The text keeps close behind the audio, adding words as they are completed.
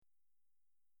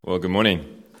Well, good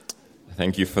morning.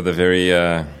 Thank you for the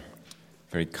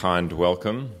very kind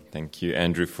welcome. Thank you,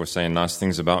 Andrew, for saying nice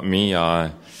things about me.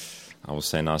 I will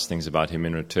say nice things about him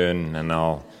in return, and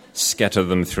I'll scatter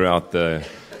them throughout the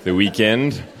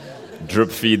weekend,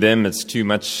 drip feed them. It's too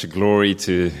much glory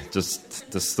to just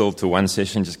distill to one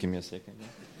session. Just give me a second.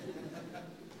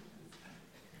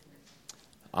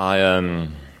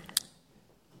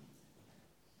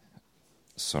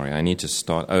 Sorry, I need to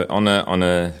start. On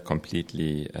a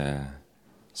completely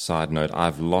side note,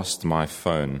 I've lost my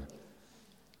phone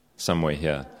somewhere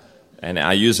here. And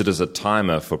I use it as a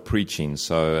timer for preaching,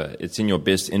 so it's in your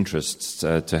best interests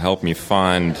to help me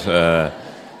find the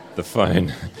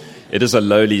phone. It is a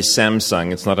lowly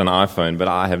Samsung. It's not an iPhone, but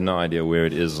I have no idea where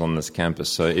it is on this campus.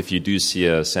 So if you do see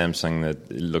a Samsung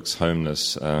that looks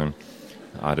homeless,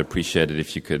 I'd appreciate it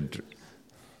if you could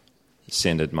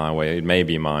send it my way. It may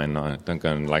be mine. I don't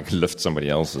go and lift somebody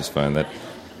else's phone.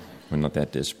 We're not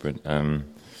that desperate.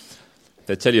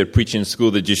 They tell you at preaching school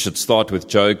that you should start with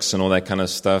jokes and all that kind of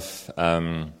stuff.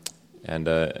 And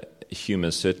humor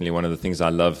is certainly one of the things I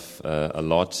love a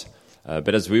lot.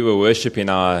 But as we were worshiping,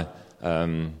 I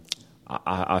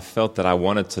felt that I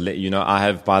wanted to let you know, I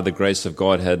have, by the grace of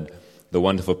God, had the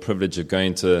wonderful privilege of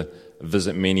going to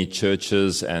visit many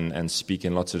churches and speak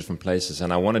in lots of different places.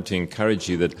 And I wanted to encourage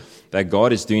you that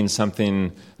God is doing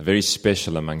something very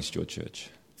special amongst your church.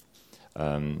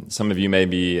 Some of you may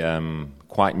be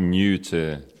quite new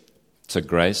to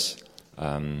grace.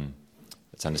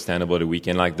 It's understandable at a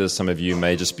weekend like this. Some of you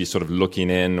may just be sort of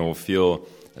looking in or feel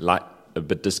like a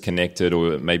bit disconnected,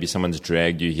 or maybe someone's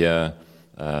dragged you here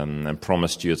and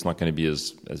promised you it's not going to be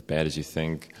as bad as you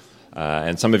think.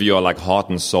 And some of you are like heart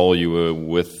and soul. You were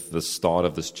with the start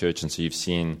of this church, and so you've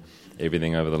seen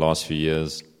everything over the last few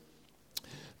years.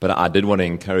 But I did want to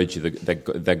encourage you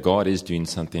that God is doing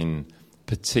something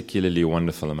particularly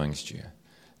wonderful amongst you.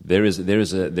 There is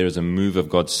a move of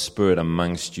God's Spirit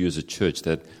amongst you as a church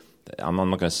that I'm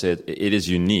not going to say it is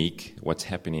unique what's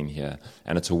happening here,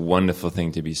 and it's a wonderful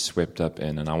thing to be swept up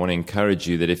in. And I want to encourage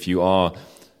you that if you are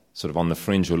sort of on the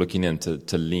fringe or looking in,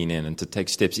 to lean in and to take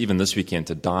steps, even this weekend,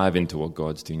 to dive into what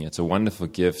God's doing. It's a wonderful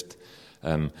gift.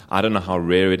 I don't know how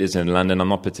rare it is in London. I'm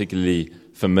not particularly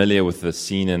familiar with the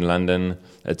scene in London.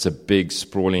 It's a big,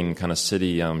 sprawling kind of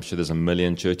city. I'm sure there's a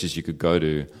million churches you could go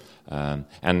to.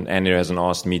 And Andrew hasn't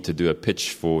asked me to do a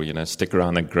pitch for, stick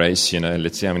around at Grace,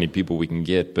 let's see how many people we can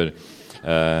get. But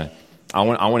I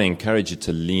want to encourage you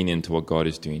to lean into what God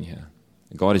is doing here.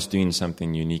 God is doing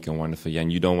something unique and wonderful here,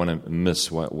 and you don't want to miss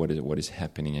what is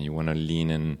happening, and you want to lean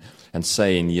in and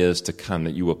say in years to come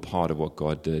that you were part of what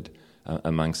God did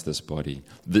amongst this body.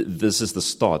 This is the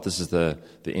start. This is the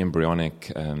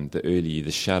embryonic,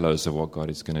 the shallows of what God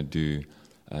is going to do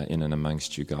in and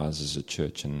amongst you guys as a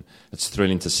church. And it's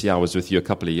thrilling to see. I was with you a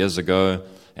couple of years ago,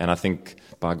 and I think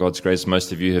by God's grace,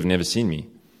 most of you have never seen me,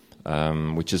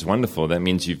 which is wonderful. That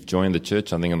means you've joined the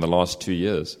church, I think, in the last 2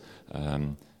 years.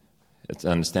 It's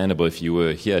understandable if you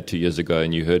were here 2 years ago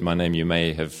and you heard my name, you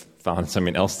may have found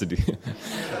something else to do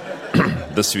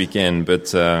this weekend. But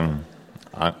so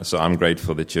I'm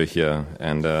grateful that you're here.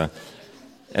 And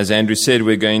as Andrew said,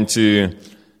 we're going to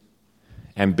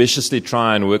ambitiously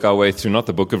try and work our way through not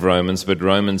the book of Romans, but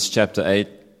Romans chapter 8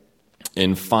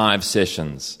 in 5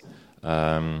 sessions.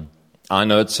 I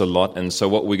know it's a lot, and so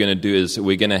what we're going to do is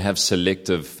we're going to have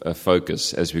selective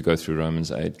focus as we go through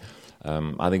Romans 8.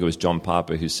 I think it was John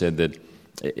Piper who said that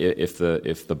if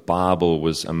the Bible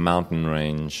was a mountain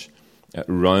range,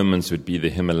 Romans would be the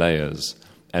Himalayas,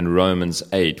 and Romans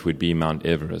 8 would be Mount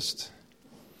Everest.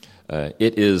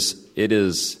 It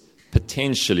is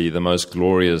potentially the most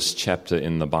glorious chapter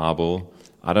in the Bible.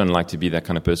 I don't like to be that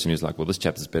kind of person who's like, well, this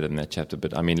chapter's better than that chapter.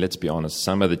 But I mean, let's be honest,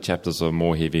 some of the chapters are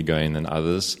more heavy going than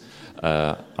others.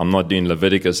 I'm not doing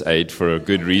Leviticus 8 for a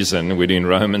good reason. We're doing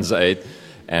Romans 8.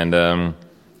 And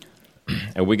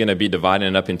we're going to be dividing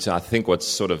it up into, I think, what's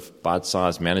sort of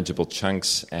bite-sized, manageable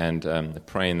chunks, and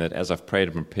praying that as I've prayed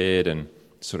and prepared and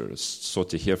sought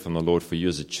to hear from the Lord for you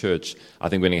as a church, I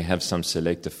think we're going to have some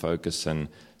selective focus. And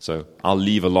so I'll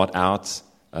leave a lot out,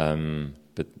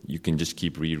 but you can just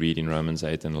keep rereading Romans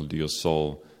 8, and it'll do your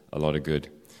soul a lot of good.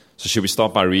 So should we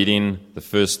start by reading the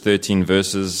first 13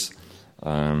 verses?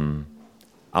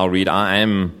 I'll read.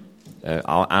 I'm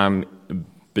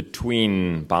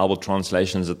between Bible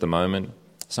translations at the moment.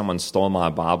 Someone stole my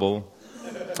Bible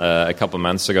a couple of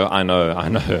months ago. I know.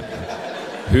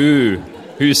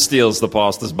 Who steals the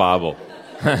pastor's Bible?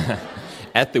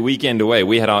 At the weekend away,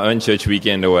 we had our own church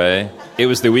weekend away. It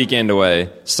was the weekend away.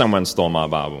 Someone stole my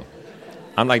Bible.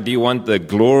 I'm like, do you want the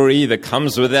glory that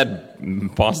comes with that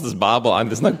pastor's Bible?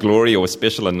 There's no glory or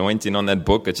special anointing on that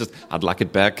book. It's just, I'd like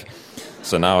it back.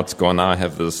 So now it's gone. Now I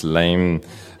have this lame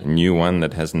new one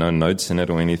that has no notes in it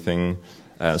or anything.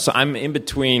 So I'm in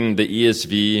between the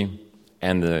ESV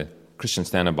and the Christian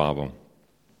Standard Bible.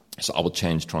 So I will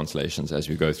change translations as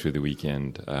we go through the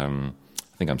weekend. I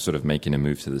think I'm sort of making a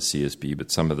move to the CSB,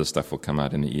 but some of the stuff will come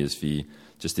out in the ESV,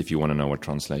 just if you want to know what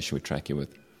translation we track you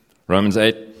with. Romans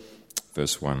 8,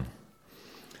 verse 1.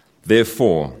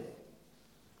 Therefore,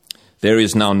 there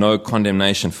is now no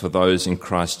condemnation for those in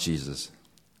Christ Jesus,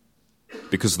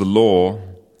 because the law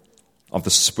of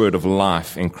the Spirit of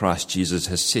life in Christ Jesus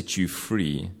has set you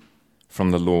free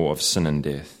from the law of sin and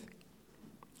death.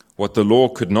 What the law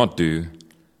could not do,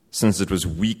 since it was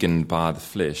weakened by the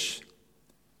flesh,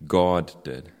 God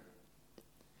did.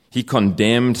 He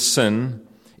condemned sin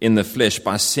in the flesh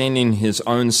by sending his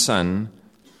own Son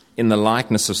in the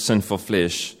likeness of sinful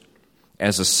flesh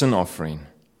as a sin offering,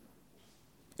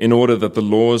 in order that the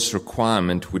law's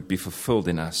requirement would be fulfilled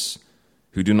in us,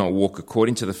 who do not walk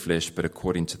according to the flesh, but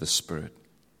according to the Spirit.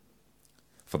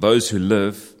 For those who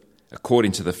live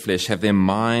according to the flesh have their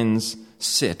minds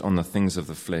set on the things of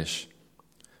the flesh,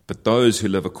 but those who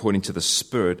live according to the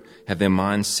Spirit have their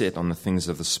minds set on the things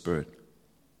of the Spirit.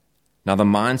 Now the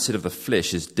mindset of the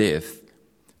flesh is death,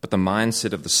 but the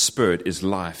mindset of the Spirit is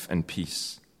life and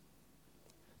peace.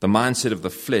 The mindset of the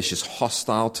flesh is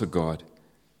hostile to God,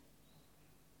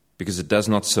 because it does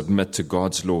not submit to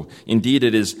God's law. Indeed,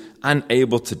 it is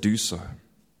unable to do so.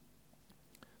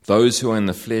 Those who are in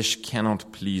the flesh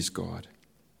cannot please God.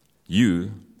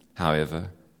 You, however,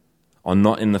 are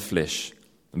not in the flesh,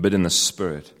 but in the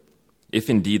Spirit, if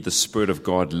indeed the Spirit of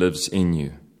God lives in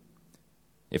you.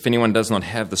 If anyone does not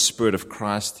have the Spirit of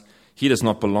Christ, he does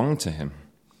not belong to him.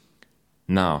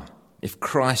 Now, if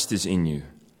Christ is in you,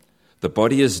 the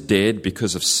body is dead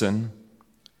because of sin,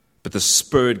 but the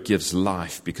Spirit gives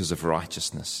life because of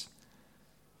righteousness.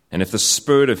 And if the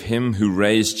Spirit of him who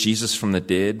raised Jesus from the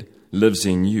dead lives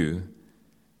in you,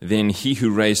 then he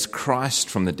who raised Christ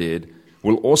from the dead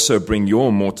will also bring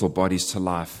your mortal bodies to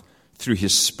life through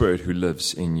his Spirit who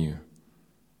lives in you.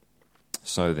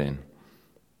 So then,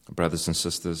 brothers and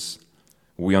sisters,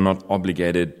 we are not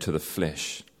obligated to the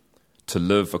flesh, to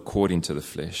live according to the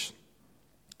flesh.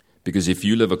 Because if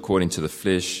you live according to the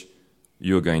flesh,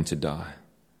 you're going to die.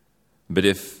 But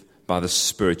if by the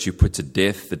Spirit you put to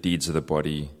death the deeds of the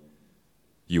body,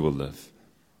 you will live.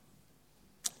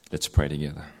 Let's pray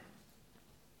together.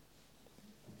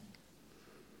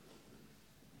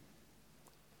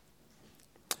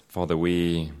 Father,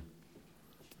 we're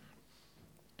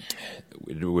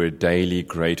daily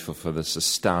grateful for this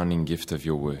astounding gift of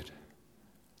your word.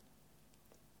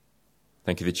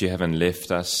 Thank you that you haven't left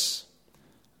us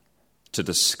to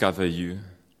discover you.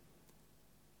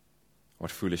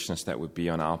 What foolishness that would be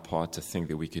on our part to think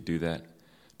that we could do that.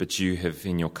 But you have,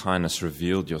 in your kindness,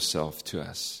 revealed yourself to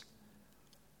us.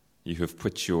 You have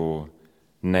put your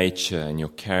nature and your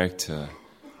character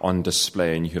on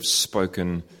display, and you have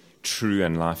spoken true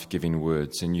and life-giving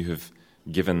words, and you have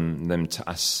given them to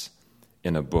us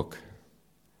in a book.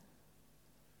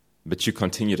 But you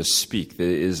continue to speak. There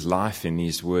is life in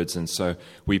these words, and so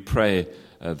we pray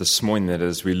this morning that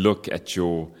as we look at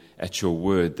your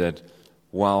word, that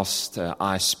whilst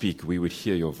I speak, we would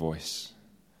hear your voice.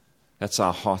 That's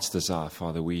our heart's desire,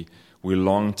 Father. We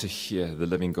long to hear the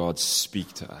living God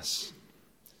speak to us.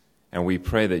 And we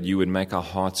pray that you would make our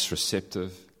hearts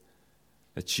receptive,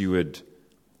 that you would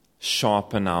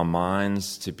sharpen our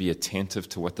minds to be attentive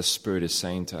to what the Spirit is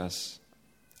saying to us,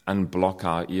 unblock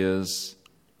our ears.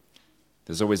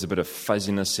 There's always a bit of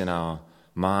fuzziness in our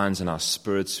minds and our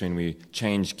spirits when we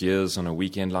change gears on a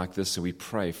weekend like this, so we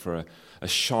pray for a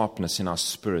sharpness in our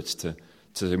spirits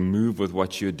to move with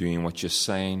what you're doing, what you're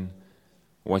saying,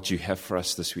 what you have for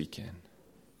us this weekend.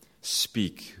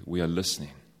 Speak, we are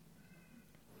listening.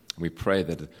 We pray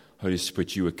that, Holy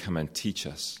Spirit, you would come and teach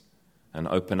us and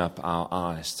open up our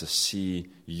eyes to see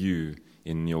you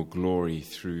in your glory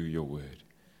through your word.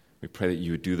 We pray that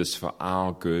you would do this for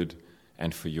our good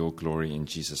and for your glory in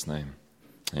Jesus' name.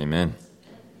 Amen.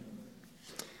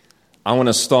 I want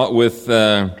to start with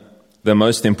the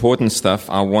most important stuff.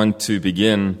 I want to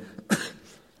begin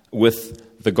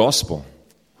with the gospel.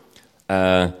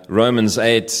 Romans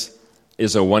 8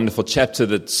 is a wonderful chapter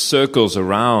that circles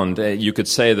around. You could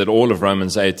say that all of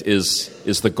Romans 8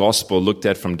 is the gospel looked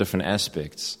at from different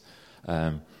aspects.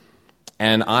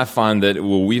 And I find that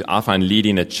I find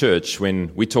leading a church,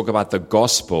 when we talk about the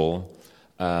gospel,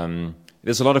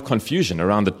 there's a lot of confusion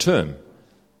around the term.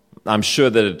 I'm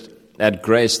sure that at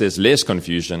Grace there's less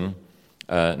confusion,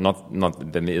 not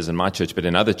than there is in my church, but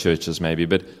in other churches maybe.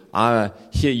 But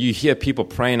you hear people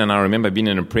praying, and I remember being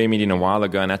in a prayer meeting a while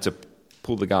ago, and I had to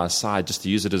pull the guy aside just to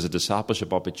use it as a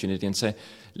discipleship opportunity and say,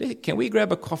 can we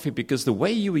grab a coffee? Because the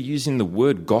way you were using the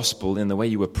word gospel and the way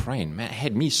you were praying, man, it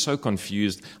had me so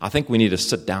confused. I think we need to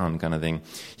sit down kind of thing.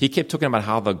 He kept talking about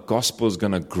how the gospel is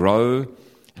going to grow.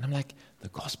 And I'm like, the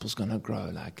gospel's going to grow.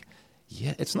 Like,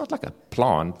 yeah, it's not like a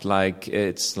plant. Like,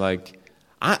 it's like,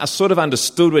 I sort of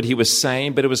understood what he was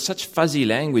saying, but it was such fuzzy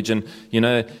language. And,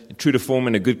 true to form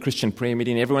in a good Christian prayer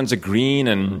meeting, everyone's agreeing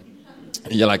and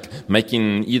you're like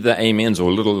making either amens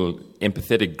or little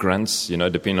empathetic grunts,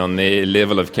 depending on their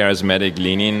level of charismatic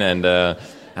leaning. And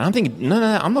I'm thinking, no,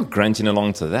 I'm not grunting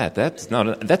along to that. That's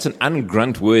an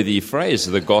ungrunt-worthy phrase,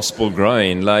 the gospel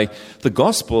growing. Like, the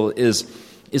gospel is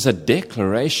a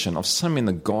declaration of something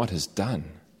that God has done.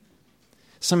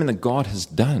 Something that God has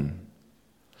done.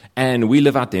 And we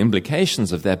live out the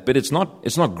implications of that, but it's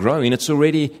not growing. It's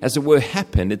already, as it were,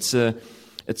 happened.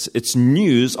 It's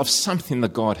news of something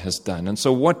that God has done. And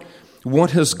so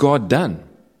what has God done?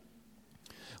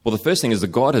 Well, the first thing is that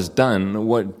God has done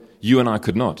what you and I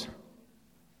could not.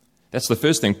 That's the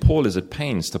first thing Paul is at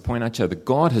pains to point out to you, that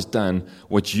God has done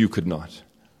what you could not.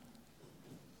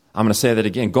 I'm going to say that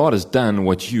again. God has done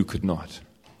what you could not.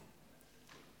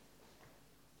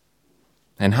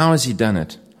 And how has he done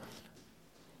it?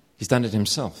 He's done it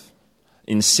himself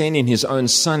in sending his own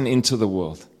Son into the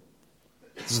world.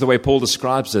 This is the way Paul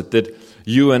describes it, that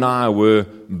you and I were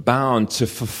bound to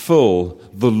fulfill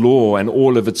the law and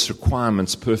all of its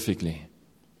requirements perfectly.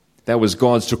 That was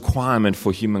God's requirement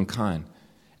for humankind.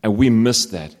 And we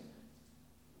missed that.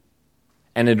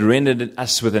 And it rendered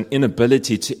us with an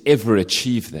inability to ever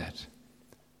achieve that.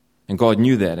 And God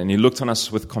knew that, and he looked on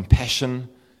us with compassion.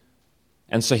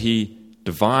 And so he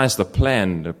devised the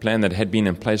plan that had been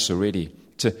in place already,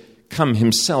 to come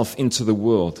himself into the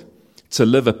world, to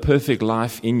live a perfect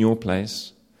life in your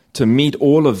place, to meet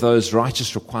all of those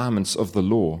righteous requirements of the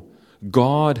law.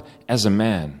 God as a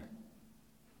man,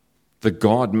 the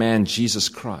God-man Jesus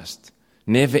Christ,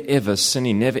 never ever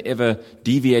sinning, never ever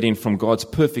deviating from God's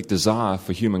perfect desire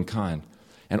for humankind.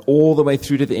 And all the way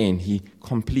through to the end, he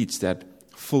completes that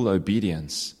full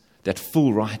obedience, that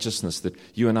full righteousness that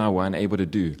you and I were unable to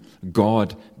do.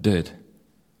 God did.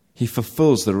 He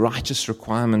fulfills the righteous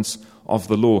requirements of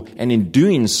the law. And in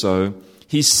doing so,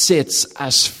 he sets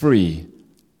us free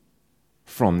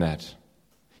from that.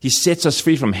 He sets us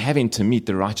free from having to meet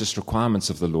the righteous requirements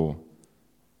of the law,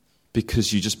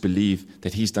 because you just believe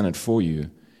that he's done it for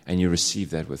you and you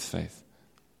receive that with faith.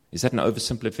 Is that an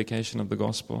oversimplification of the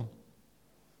gospel?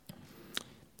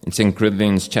 In 2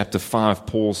 Corinthians chapter 5,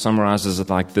 Paul summarizes it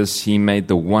like this: he made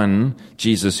the one,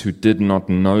 Jesus, who did not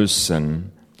know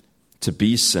sin, to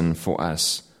be sin for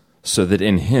us, so that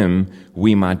in him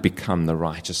we might become the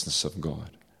righteousness of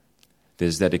God.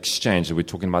 There's that exchange. We were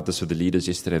talking about this with the leaders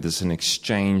yesterday. There's an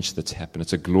exchange that's happened.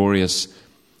 It's a glorious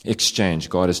exchange.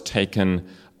 God has taken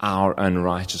our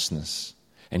unrighteousness,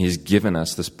 and he's given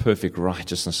us this perfect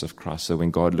righteousness of Christ. So when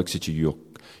God looks at you,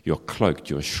 you're cloaked,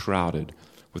 you're shrouded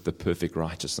with the perfect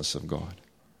righteousness of God.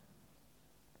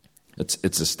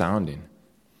 It's astounding.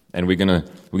 And we're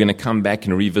gonna come back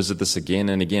and revisit this again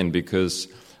and again, because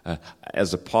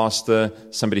as a pastor,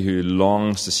 somebody who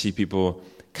longs to see people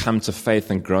come to faith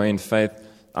and grow in faith,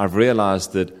 I've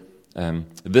realized that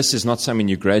this is not something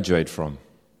you graduate from.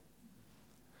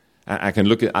 I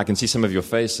can see some of your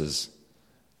faces.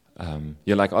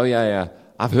 You're like, oh yeah,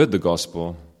 I've heard the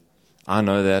gospel. I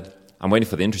know that. I'm waiting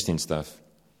for the interesting stuff.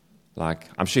 Like,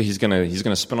 I'm sure he's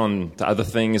gonna spin on to other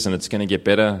things, and it's gonna get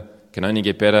better. Can only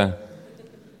get better.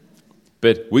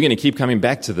 But we're going to keep coming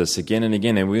back to this again and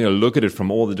again, and we're going to look at it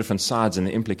from all the different sides and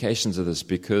the implications of this,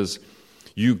 because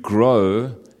you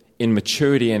grow in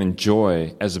maturity and in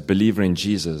joy as a believer in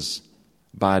Jesus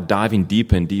by diving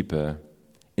deeper and deeper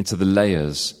into the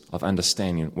layers of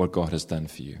understanding what God has done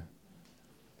for you.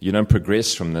 You don't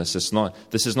progress from this.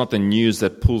 This is not the news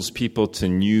that pulls people to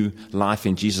new life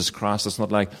in Jesus Christ. It's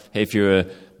not like, hey, if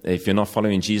you're not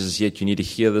following Jesus yet, you need to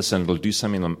hear this and it'll do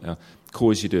something,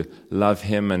 cause you to love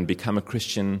him and become a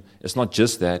Christian. It's not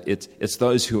just that. It's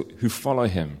those who follow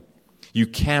him. You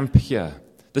camp here.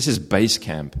 This is base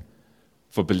camp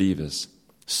for believers,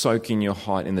 soaking your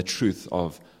heart in the truth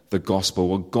of the gospel,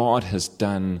 what God has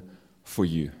done for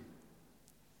you.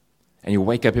 And you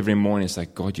wake up every morning, it's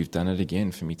like, God, you've done it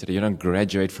again for me today. You don't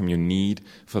graduate from your need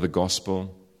for the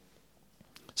gospel.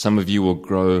 Some of you will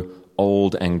grow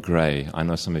old and gray. I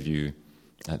know some of you,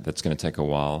 that's going to take a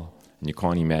while, and you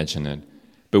can't imagine it.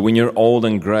 But when you're old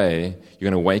and gray, you're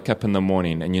going to wake up in the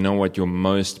morning, and you know what your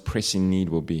most pressing need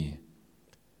will be?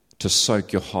 To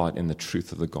soak your heart in the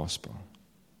truth of the gospel.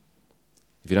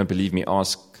 If you don't believe me,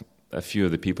 ask a few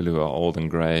of the people who are old and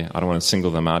grey. I don't want to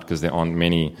single them out because there aren't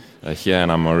many here,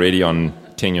 and I'm already on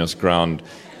tenuous ground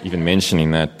even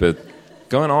mentioning that. But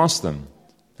go and ask them.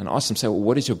 And ask them, say, well,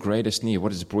 what is your greatest need?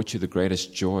 What has brought you the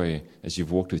greatest joy as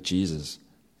you've walked with Jesus?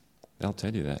 They'll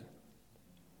tell you that.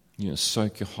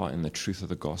 Soak your heart in the truth of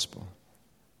the gospel.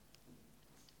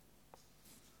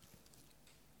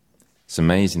 It's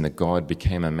amazing that God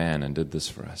became a man and did this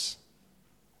for us.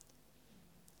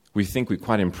 We think we're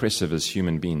quite impressive as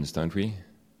human beings, don't we?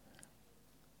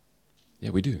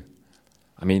 Yeah, we do.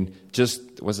 I mean,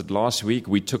 was it last week,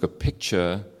 we took a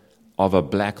picture of a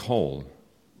black hole.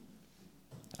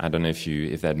 I don't know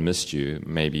if that missed you.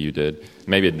 Maybe you did.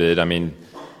 Maybe it did. I mean,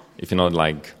 if you're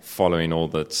not following all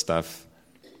that stuff.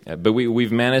 But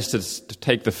we've managed to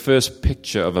take the first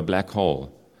picture of a black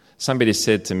hole. Somebody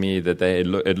said to me that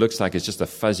it looks like it's just a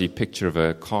fuzzy picture of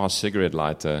a car cigarette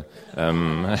lighter,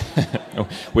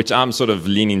 which I'm sort of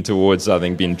leaning towards, I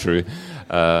think, being true.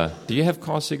 Do you have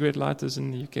car cigarette lighters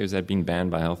in the UK? Has that been banned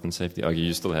by health and safety? Oh,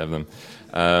 you still have them.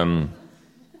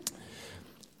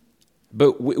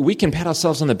 But we can pat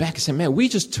ourselves on the back and say, man, we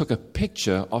just took a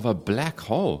picture of a black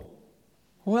hole.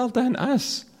 Well done,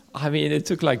 us. I mean, it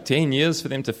took 10 years for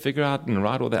them to figure out and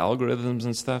write all the algorithms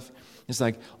and stuff. It's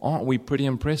aren't we pretty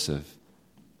impressive?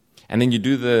 And then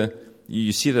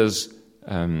you see those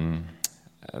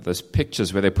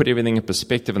pictures where they put everything in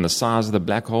perspective and the size of the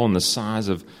black hole and the size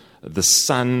of the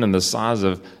sun and the size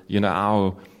of,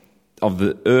 of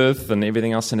the earth and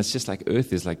everything else, and it's just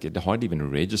earth is it hardly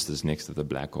even registers next to the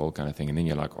black hole kind of thing, and then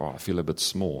you're I feel a bit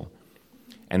small.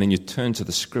 And then you turn to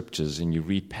the scriptures and you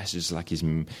read passages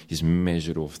he's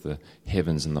measured off the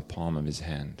heavens in the palm of his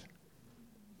hand.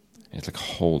 And it's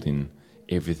holding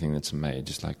everything that's made,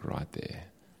 just right there.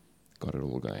 Got it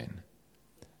all going.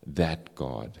 That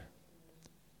God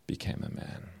became a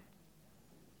man.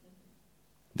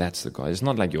 That's the God. It's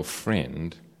not your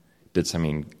friend did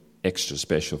something extra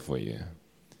special for you.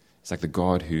 It's the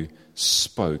God who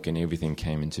spoke and everything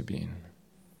came into being.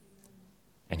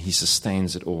 And he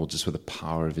sustains it all just with the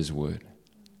power of his word.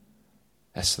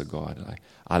 That's the God.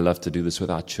 I love to do this with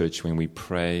our church when we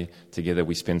pray together.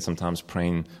 We spend some time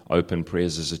praying open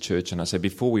prayers as a church. And I say,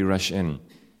 before we rush in,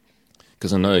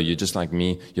 because I know you're just like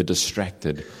me, you're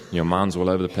distracted, your mind's all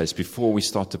over the place. Before we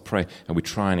start to pray, and we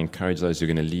try and encourage those who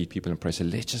are going to lead people in prayer, so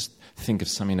let's just think of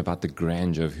something about the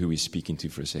grandeur of who we're speaking to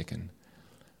for a second.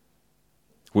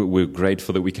 We're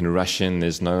grateful that we can rush in.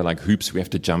 There's no hoops we have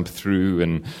to jump through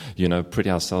and, pretty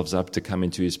ourselves up to come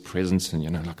into his presence and,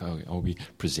 are we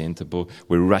presentable?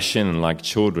 We rush in like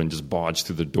children, just barge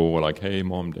through the door hey,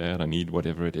 mom, dad, I need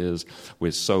whatever it is.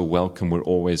 We're so welcome. We're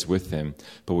always with them.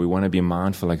 But we want to be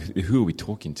mindful, who are we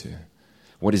talking to?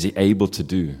 What is he able to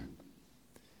do?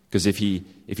 Because if you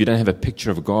don't have a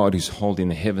picture of God who's holding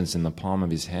the heavens in the palm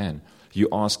of his hand, you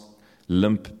ask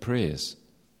limp prayers.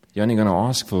 You're only going to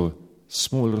ask for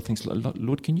small little things.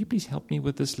 Lord, can you please help me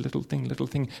with this little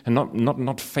thing? And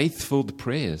not faithful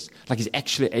prayers. He's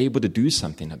actually able to do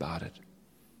something about it.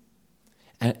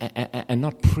 And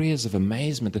not prayers of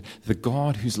amazement. The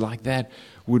God who's like that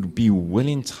would be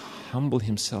willing to humble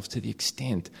himself to the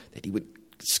extent that he would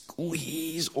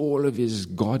squeeze all of his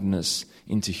godness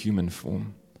into human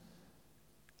form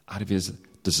out of his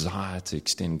desire to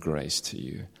extend grace to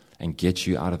you and get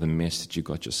you out of the mess that you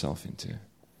got yourself into.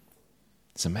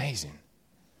 It's amazing.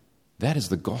 That is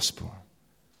the gospel.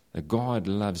 That God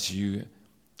loves you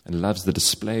and loves the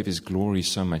display of his glory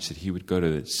so much that he would go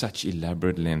to such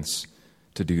elaborate lengths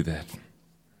to do that.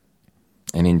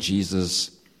 And in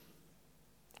Jesus,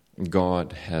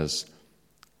 God has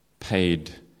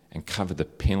paid and covered the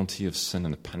penalty of sin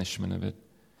and the punishment of it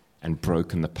and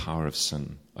broken the power of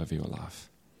sin over your life.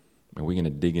 And we're going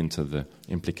to dig into the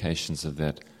implications of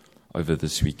that over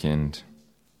this weekend.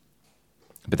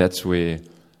 But that's where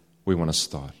we want to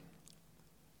start.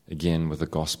 Again, with the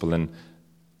gospel. And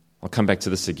I'll come back to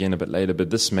this again a bit later, but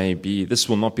this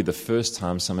will not be the first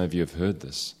time some of you have heard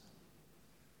this.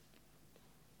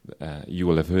 You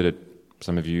will have heard it,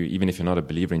 some of you, even if you're not a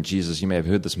believer in Jesus, you may have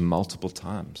heard this multiple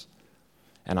times.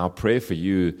 And our prayer for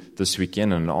you this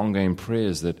weekend and an ongoing prayer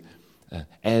is that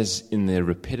as in the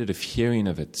repetitive hearing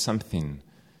of it, something,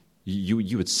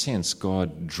 you would sense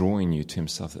God drawing you to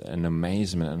himself, an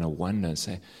amazement and a wonder, and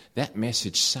say, that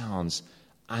message sounds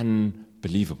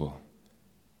unbelievable.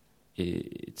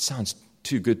 It sounds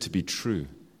too good to be true.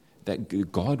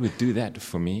 That God would do that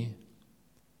for me,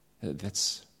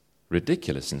 that's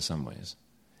ridiculous in some ways.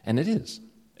 And it is.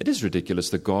 It is ridiculous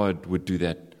that God would do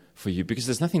that for you, because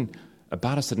there's nothing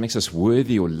about us that makes us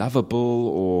worthy or lovable,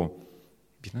 or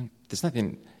there's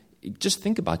nothing. Just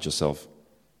think about yourself.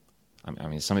 I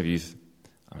mean, some of you,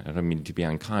 I don't mean to be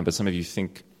unkind, but some of you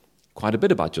think quite a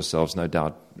bit about yourselves, no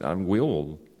doubt. We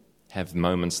all have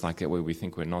moments like that where we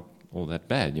think we're not all that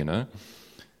bad, you know.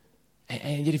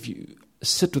 And yet if you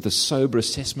sit with a sober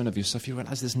assessment of yourself, you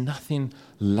realize there's nothing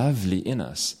lovely in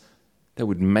us that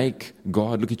would make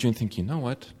God look at you and think, you know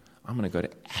what, I'm going to go to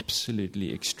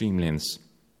absolutely extreme lengths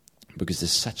because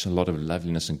there's such a lot of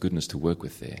loveliness and goodness to work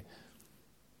with there.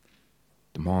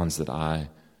 Demands that I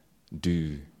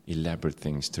do elaborate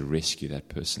things to rescue that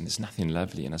person. There's nothing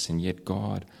lovely in us, and yet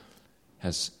God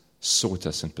has sought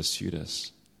us and pursued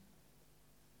us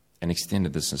and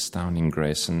extended this astounding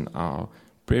grace. And our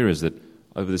prayer is that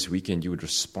over this weekend you would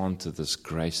respond to this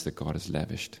grace that God has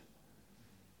lavished,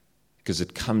 because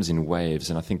it comes in waves.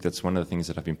 And I think that's one of the things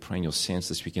that I've been praying you'll sense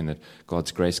this weekend, that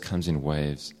God's grace comes in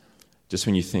waves. Just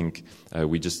when you think,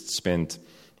 we just spent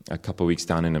a couple of weeks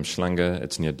down in Umhlanga.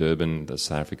 It's near Durban. The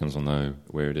South Africans will know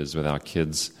where it is, with our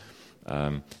kids.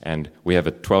 And we have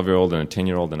a 12-year-old and a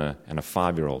 10-year-old and a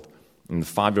 5-year-old. And the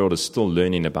 5-year-old is still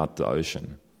learning about the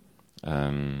ocean.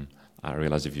 I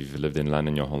realize if you've lived in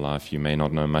London your whole life, you may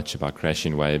not know much about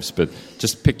crashing waves, but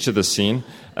just picture the scene.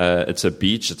 It's a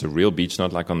beach. It's a real beach,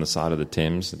 not like on the side of the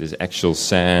Thames. There's actual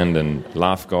sand and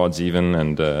lifeguards even.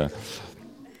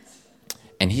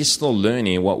 And he's still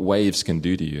learning what waves can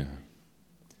do to you.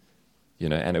 You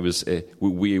know, and it was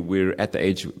we're at the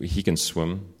age where he can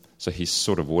swim, so he's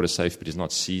sort of water safe, but he's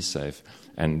not sea safe.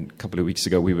 And a couple of weeks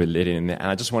ago, we were letting him there, and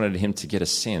I just wanted him to get a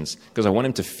sense, because I want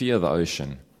him to fear the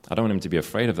ocean. I don't want him to be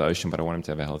afraid of the ocean, but I want him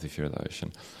to have a healthy fear of the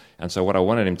ocean. And so what I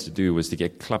wanted him to do was to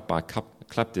get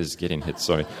clapped is getting hit.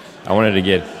 Sorry, I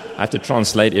have to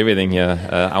translate everything here.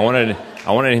 I wanted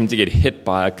him to get hit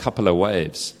by a couple of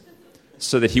waves,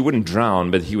 so that he wouldn't drown,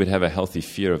 but he would have a healthy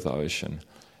fear of the ocean.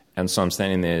 And so I'm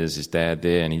standing there as his dad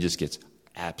there, and he just gets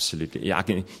absolutely...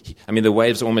 the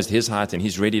waves are almost his height, and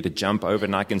he's ready to jump over.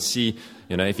 And I can see,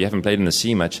 you know, if you haven't played in the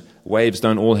sea much, waves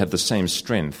don't all have the same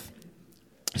strength.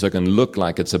 So it can look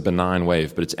like it's a benign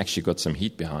wave, but it's actually got some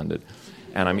heat behind it.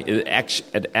 And it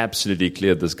absolutely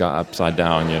cleared this guy upside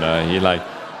down, you know.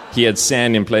 He had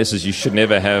sand in places you should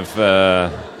never have...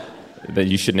 that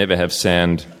you should never have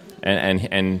sand.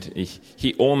 And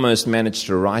he almost managed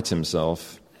to right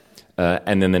himself.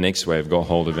 And then the next wave got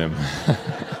hold of him.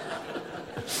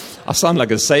 I sound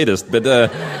like a sadist, but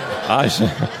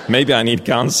maybe I need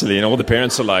counseling. And all the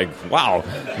parents are like, wow,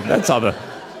 that's how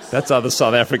the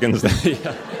South Africans...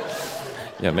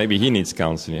 yeah, maybe he needs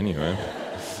counseling anyway.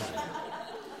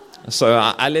 So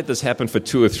I let this happen for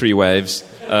 2 or 3 waves.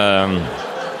 And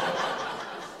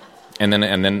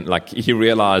then like he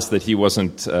realized that he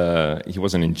wasn't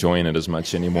enjoying it as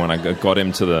much anymore. And I got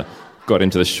him to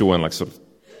the shore and like sort of,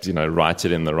 you know,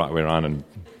 righted him the right way around, and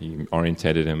he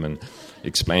orientated him and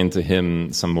explained to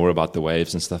him some more about the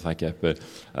waves and stuff like that. But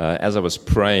as I was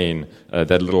praying,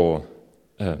 that little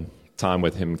time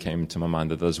with him came to my mind,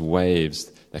 that those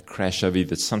waves that crash over you,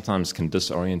 that sometimes can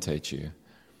disorientate you,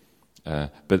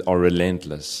 but are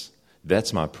relentless.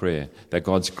 That's my prayer, that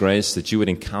God's grace, that you would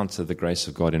encounter the grace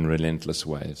of God in relentless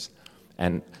waves.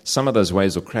 And some of those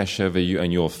waves will crash over you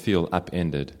and you'll feel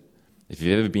upended. If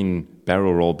you've ever been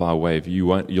barrel rolled by a wave,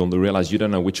 you'll realize you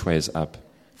don't know which way is up.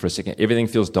 For a second, everything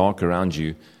feels dark around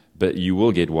you, but you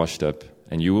will get washed up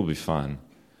and you will be fine.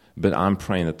 But I'm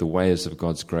praying that the waves of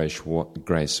God's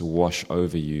grace wash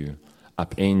over you,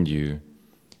 upend you,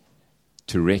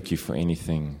 to wreck you for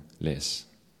anything less.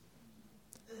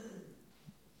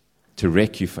 To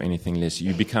wreck you for anything less.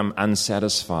 You become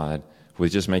unsatisfied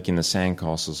with just making the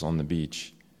sandcastles on the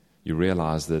beach. You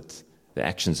realize that the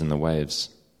action's in the waves,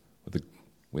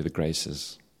 where the grace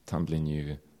is tumbling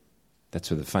you.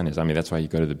 That's where the fun is. I mean, that's why you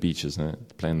go to the beach, isn't it?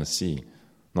 To play in the sea.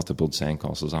 Not to build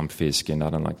sandcastles. I'm fair-skinned. I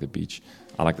don't like the beach.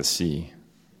 I like the sea.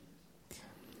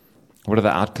 What are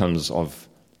the outcomes of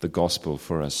the gospel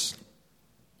for us?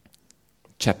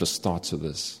 Chapter starts with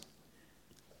this.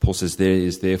 Paul says, there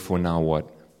is therefore now what?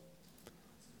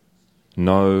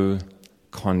 No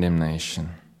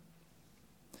condemnation.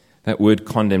 That word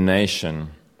condemnation,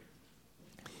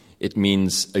 it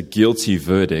means a guilty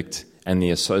verdict and the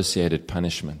associated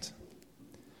punishment.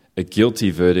 A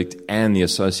guilty verdict and the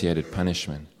associated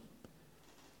punishment.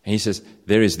 And he says,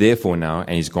 there is therefore now,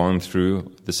 and he's gone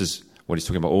through, this is what he's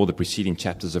talking about, all the preceding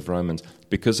chapters of Romans,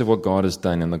 because of what God has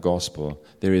done in the gospel,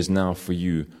 there is now for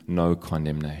you no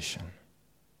condemnation.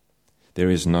 There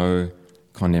is no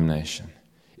condemnation.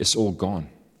 It's all gone.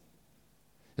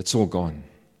 It's all gone.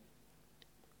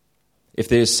 If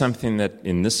there is something that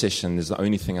in this session is the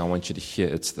only thing I want you to hear,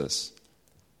 it's this.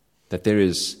 That there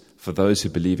is, for those who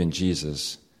believe in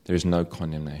Jesus, there is no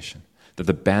condemnation. That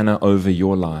the banner over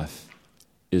your life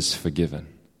is forgiven,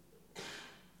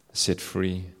 set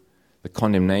free, The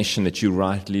condemnation that you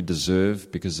rightly deserve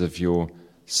because of your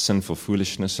sinful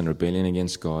foolishness and rebellion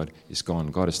against God is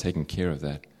gone. God has taken care of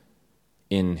that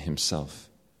in himself.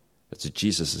 That's what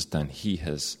Jesus has done. He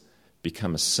has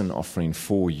become a sin offering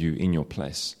for you in your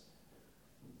place.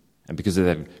 And because of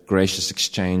that gracious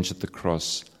exchange at the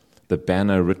cross, the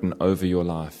banner written over your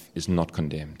life is not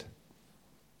condemned.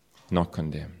 Not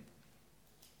condemned.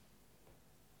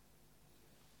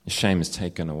 Your shame is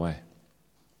taken away.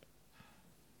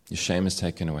 Your shame is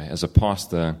taken away. As a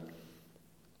pastor,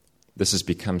 this has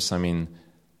become something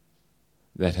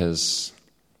that has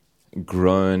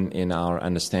grown in our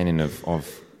understanding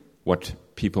of what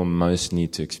people most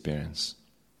need to experience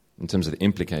in terms of the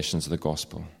implications of the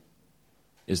gospel,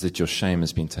 is that your shame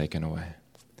has been taken away.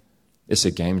 It's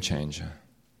a game changer.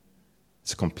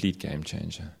 It's a complete game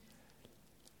changer.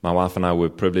 My wife and I were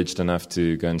privileged enough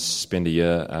to go and spend a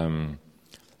year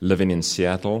living in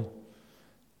Seattle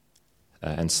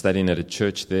and studying at a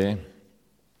church there.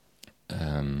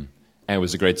 And it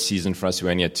was a great season for us. We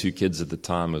only had 2 kids at the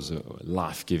time. It was a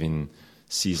life-giving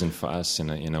season for us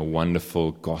in a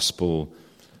wonderful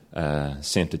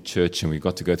gospel-centered church, and we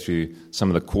got to go through some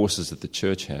of the courses that the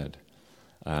church had.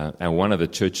 And one of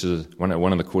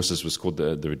the courses was called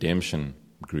the Redemption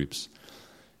Groups.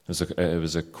 It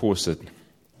was a course that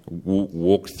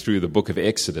walked through the book of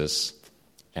Exodus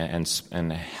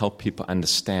and helped people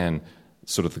understand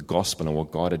sort of the gospel and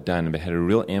what God had done. And it had a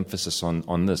real emphasis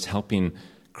on this, helping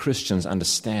Christians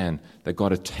understand that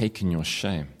God had taken your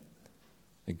shame.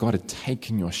 That God had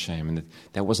taken your shame, and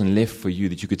that wasn't left for you,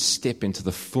 that you could step into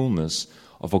the fullness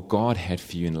of what God had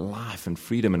for you in life and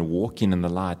freedom and walking in the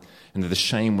light, and that the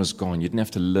shame was gone. You didn't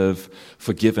have to live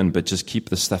forgiven, but just keep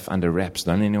the stuff under wraps.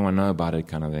 Don't let anyone know about it,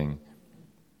 kind of thing.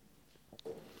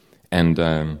 And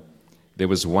there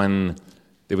was one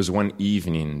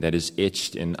evening that is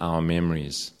etched in our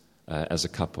memories as a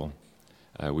couple.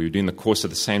 We were doing the course at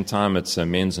the same time. It's a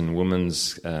men's and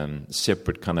women's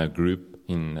separate kind of group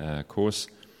in course.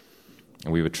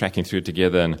 And we were tracking through it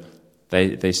together, and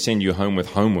they send you home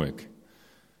with homework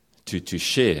to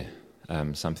share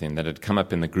something that had come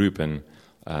up in the group. And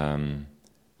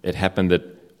it happened that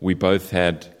we both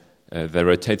had, they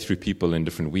rotate through people in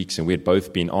different weeks, and we had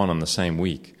both been on the same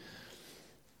week.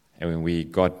 And when we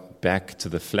got back to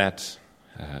the flat,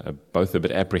 both a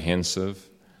bit apprehensive,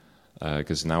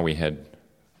 because now we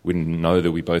didn't know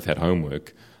that we both had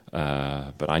homework,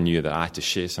 but I knew that I had to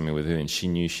share something with her, and she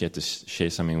knew she had to share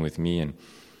something with me. And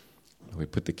we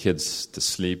put the kids to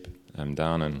sleep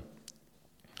down and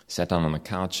sat down on the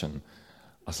couch, and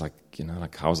I was like,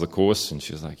 how's the course? And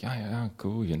she was like, yeah,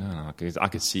 cool, And I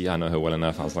could see, I know her well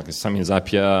enough. I was like, something's up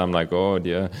here. I'm like, oh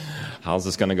dear, how's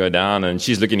this going to go down? And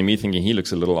she's looking at me thinking he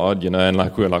looks a little odd, and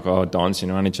like we're like,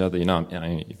 dancing around each other.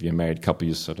 If you're a married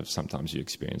couple, sometimes you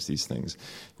experience these things,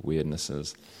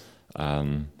 weirdnesses.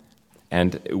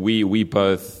 And we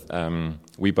both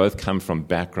come from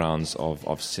backgrounds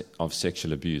of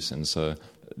sexual abuse, and so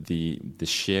the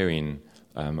sharing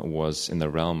was in the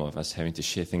realm of us having to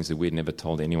share things that we'd never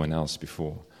told anyone else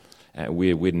before.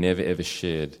 We'd never ever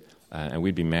shared, and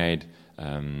we'd been married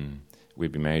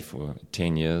for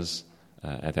 10 years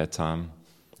at that time,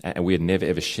 and we had never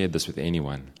ever shared this with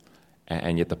anyone.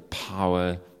 And yet the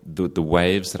power, the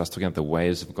waves that I was talking about, the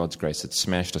waves of God's grace, had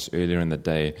smashed us earlier in the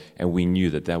day, and we knew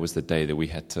that was the day that we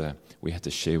had to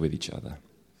share with each other.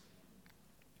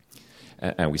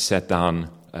 And we sat down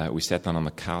on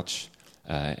the couch,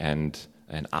 and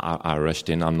I rushed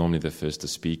in. I'm normally the first to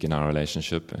speak in our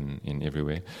relationship and in every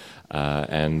way.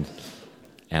 And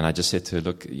I just said to her,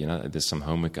 look, there's some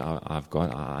homework I've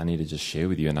got. I need to just share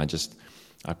with you. And I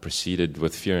proceeded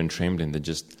with fear and trembling to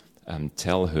just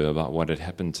tell her about what had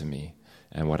happened to me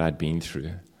and what I'd been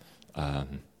through.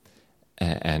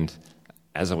 And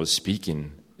as I was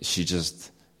speaking, she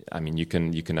just, you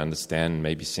can understand,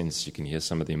 maybe sense, you can hear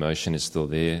some of the emotion is still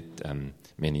there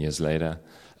many years later.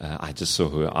 I just saw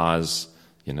her eyes,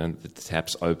 the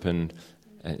taps opened.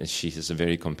 And she is a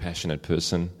very compassionate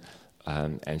person.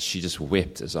 And she just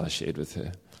wept as I shared with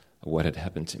her what had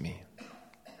happened to me.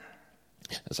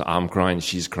 So I'm crying,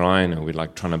 she's crying, and we're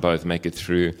like trying to both make it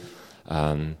through.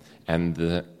 And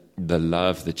the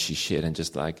love that she shared, and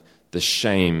just like the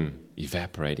shame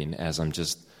evaporating as I'm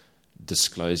just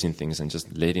disclosing things and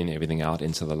just letting everything out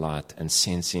into the light and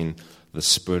sensing the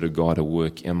Spirit of God at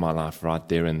work in my life right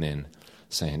there and then,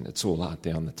 saying it's all out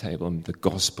there on the table. And in the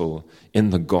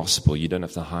gospel, you don't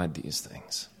have to hide these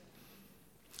things.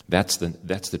 That's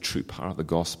the true power of the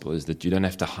gospel, is that you don't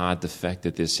have to hide the fact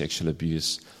that there's sexual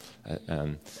abuse.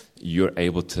 You're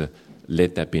able to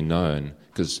let that be known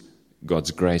because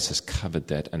God's grace has covered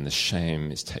that and the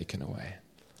shame is taken away.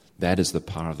 That is the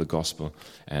power of the gospel.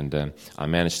 And I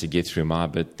managed to get through my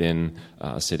bit. Then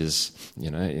I said,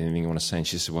 anything you want to say? And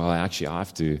she said, well, actually, I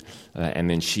have to. And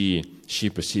then she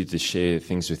proceeded to share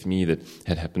things with me that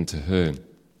had happened to her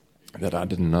that I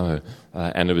didn't know.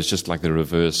 And it was just like the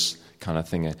reverse kind of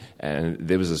thing. And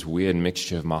there was this weird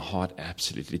mixture of my heart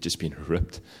absolutely just being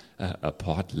ripped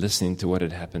apart, listening to what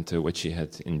had happened to her, what she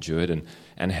had endured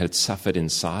and had suffered in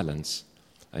silence.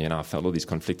 I felt all these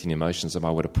conflicting emotions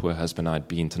about what a poor husband I'd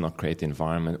been to not create the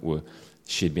environment where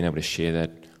she'd been able to share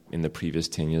that in the previous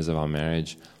 10 years of our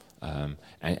marriage.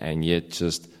 And yet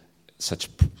just such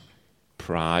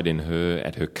pride in her,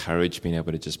 at her courage, being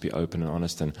able to just be open and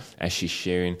honest. And as she's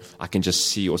sharing, I can just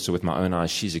see also with my own eyes,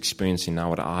 she's experiencing now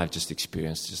what I've just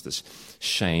experienced, just this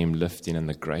shame lifting and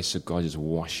the grace of God just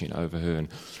washing over her. And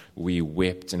we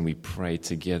wept and we prayed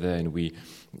together and we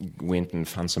went and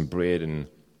found some bread and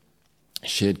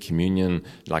shared communion.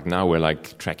 Like now we're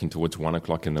like tracking towards 1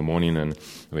 o'clock in the morning and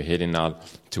we're heading out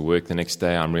to work the next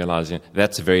day. I'm realizing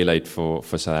that's very late for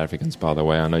South Africans, by the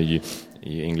way. I know you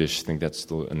English think that's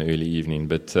still an early evening,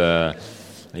 but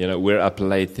we're up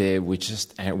late there. We're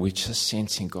just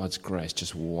sensing God's grace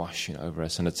just washing over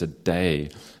us, and it's a day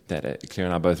that Claire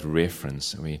and I both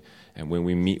reference. And when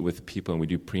we meet with people and we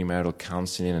do premarital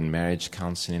counseling and marriage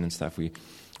counseling and stuff, we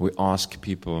ask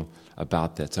people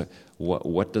about that. So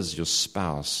what does your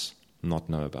spouse not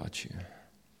know about you?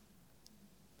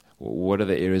 What are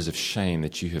the areas of shame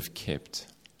that you have kept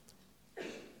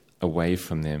away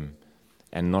from them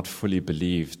and not fully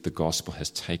believed the gospel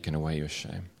has taken away your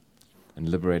shame and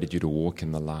liberated you to walk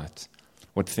in the light?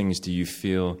 What things do you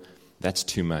feel that's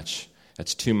too much?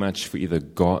 That's too much for either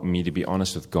me to be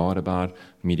honest with God about,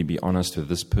 me to be honest with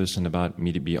this person about,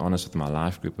 me to be honest with my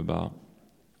life group about.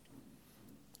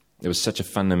 It was such a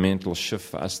fundamental shift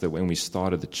for us that when we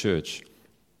started the church,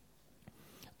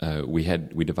 we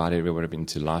divided everyone up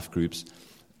into life groups,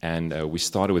 and we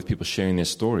started with people sharing their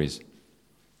stories.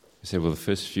 We said, well, the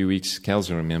first few weeks, Cal's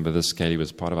going to remember this. Kaylee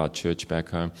was part of our church back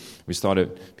home.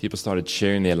 People started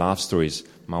sharing their life stories.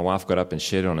 My wife got up and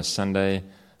shared it on a Sunday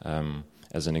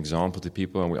as an example to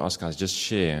people, and we asked guys, just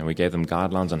share. And we gave them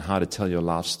guidelines on how to tell your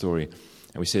life story.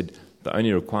 And we said, the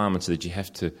only requirements are that you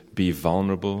have to be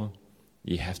vulnerable.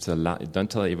 You have to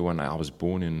don't tell everyone I was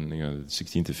born in the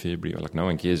 16th of February. Like, no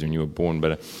one cares when you were born,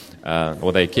 but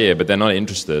or they care, but they're not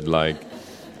interested.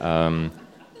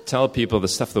 Tell people the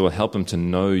stuff that will help them to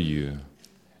know you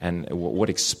and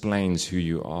what explains who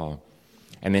you are.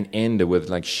 And then end it with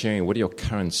sharing what are your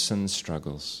current sin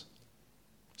struggles.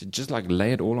 Just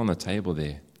lay it all on the table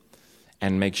there.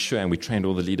 And make sure, and we trained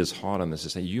all the leaders hard on this, to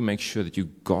say you make sure that you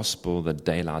gospel the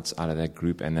daylights out of that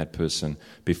group and that person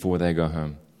before they go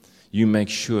home. You make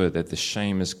sure that the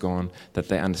shame is gone, that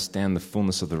they understand the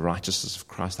fullness of the righteousness of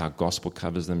Christ. Our gospel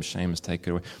covers them, shame is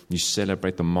taken away. You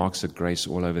celebrate the marks of grace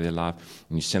all over their life,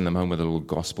 and you send them home with a little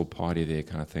gospel party there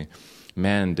kind of thing.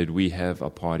 Man, did we have a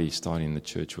party starting in the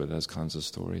church with those kinds of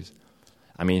stories.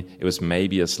 I mean, it was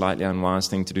maybe a slightly unwise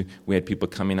thing to do. We had people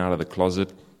coming out of the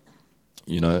closet,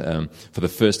 for the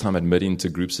first time admitting to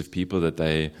groups of people that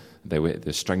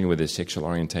they're struggling with their sexual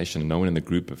orientation. No one in the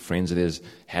group of friends of theirs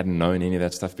hadn't known any of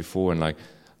that stuff before. And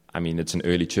it's an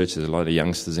early church. There's a lot of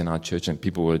youngsters in our church, and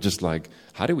people were just like,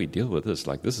 how do we deal with this?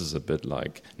 This is a bit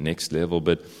next level.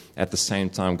 But at the same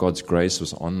time, God's grace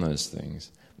was on those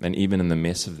things. And even in the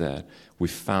mess of that, we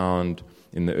found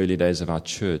in the early days of our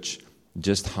church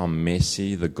just how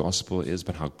messy the gospel is,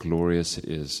 but how glorious it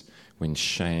is when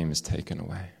shame is taken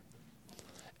away.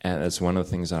 And that's one of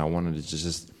the things that I wanted to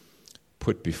just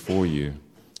put before you,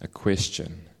 a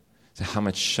question. So how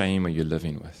much shame are you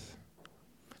living with?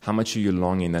 How much are you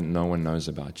longing that no one knows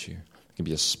about you? It can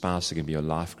be a spouse, it can be your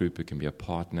life group, it can be a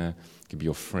partner, it can be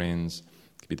your friends,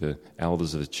 it can be the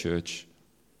elders of the church,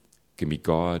 it can be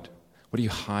God. What are you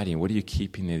hiding? What are you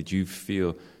keeping there? Do you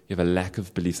feel you have a lack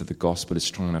of belief that the gospel is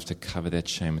strong enough to cover that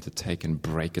shame and to take and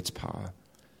break its power?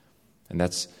 And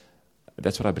that's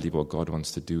what I believe what God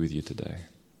wants to do with you today.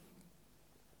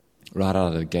 Right out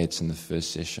of the gates in the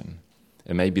first session.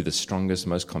 It may be the strongest,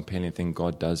 most compelling thing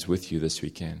God does with you this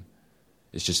weekend.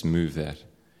 Is just move that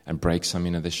and break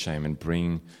something of the shame and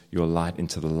bring your light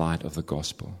into the light of the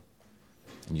gospel.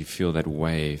 And you feel that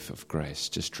wave of grace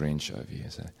just drench over you.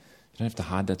 So you don't have to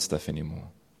hide that stuff anymore.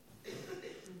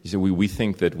 You see, we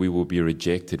think that we will be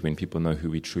rejected when people know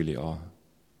who we truly are.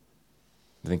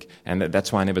 And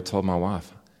that's why I never told my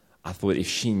wife. I thought if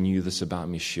she knew this about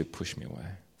me, she would push me away.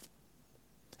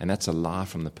 And that's a lie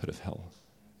from the pit of hell.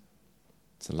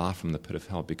 It's a lie from the pit of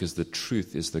hell, because the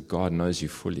truth is that God knows you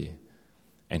fully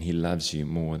and He loves you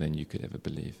more than you could ever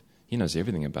believe. He knows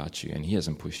everything about you and He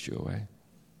hasn't pushed you away.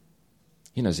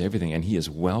 He knows everything, and He has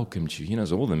welcomed you. He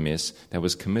knows all the mess that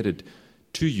was committed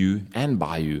to you and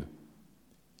by you.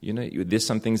 You know, there's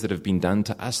some things that have been done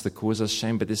to us that cause us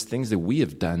shame, but there's things that we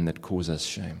have done that cause us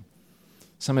shame.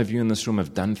 Some of you in this room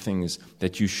have done things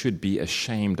that you should be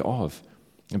ashamed of,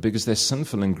 because they're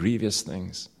sinful and grievous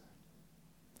things.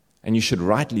 And you should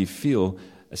rightly feel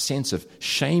a sense of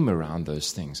shame around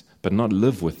those things, but not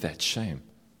live with that shame.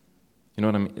 You know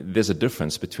what I mean? There's a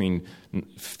difference between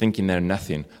thinking they're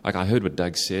nothing. Like I heard what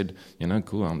Doug said,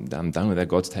 cool, I'm done with that.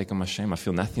 God's taken my shame. I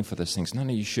feel nothing for those things. No,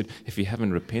 you should, if you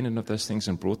haven't repented of those things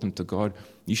and brought them to God,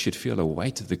 you should feel a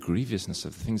weight of the grievousness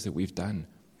of the things that we've done.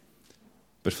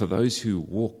 But for those who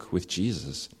walk with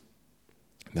Jesus,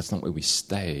 that's not where we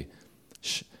stay.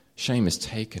 Shame is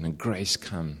taken and grace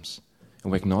comes.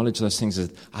 And we acknowledge those things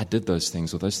as, I did those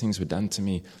things, or those things were done to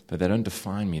me, but they don't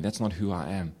define me. That's not who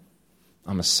I am.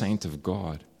 I'm a saint of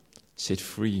God, set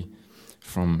free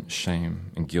from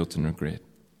shame and guilt and regret.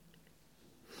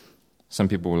 Some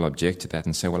people will object to that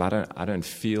and say, well, I don't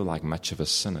feel like much of a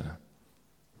sinner.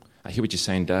 I hear what you're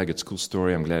saying, Doug. It's a cool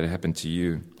story. I'm glad it happened to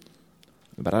you.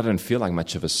 But I don't feel like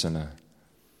much of a sinner.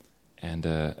 And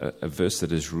a verse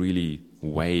that has really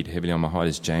weighed heavily on my heart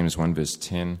is James 1 verse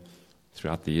 10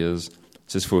 throughout the years. It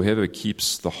says, for whoever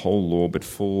keeps the whole law but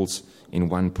falls in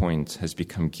one point has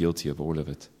become guilty of all of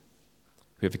it.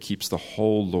 Whoever keeps the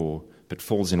whole law but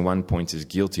falls in one point is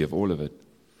guilty of all of it.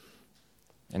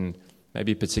 And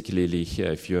maybe particularly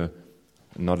here, if you're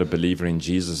not a believer in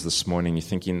Jesus this morning, you're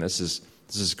thinking, this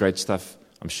is great stuff.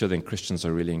 I'm sure then Christians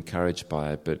are really encouraged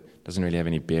by it, but it doesn't really have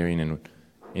any bearing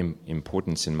and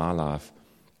importance in my life.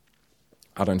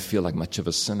 I don't feel like much of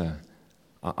a sinner.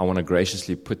 I want to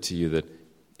graciously put to you that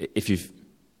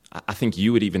I think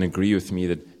you would even agree with me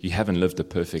that you haven't lived a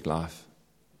perfect life.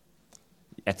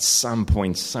 At some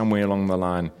point, somewhere along the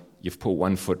line, you've put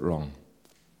 1 foot wrong.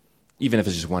 Even if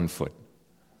it's just 1 foot,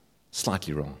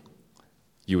 slightly wrong.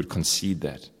 You would concede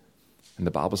that. And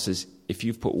the Bible says, if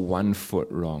you've put 1 foot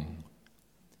wrong,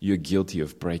 you're guilty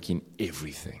of breaking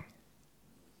everything.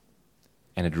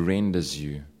 And it renders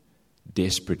you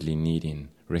desperately needing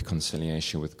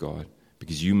reconciliation with God.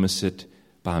 Because you miss it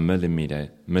by a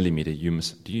millimeter, you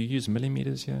miss it. Do you use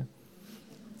millimeters here?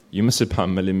 You miss it by a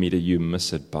millimeter, you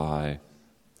miss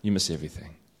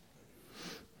everything.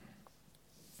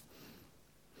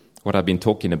 What I've been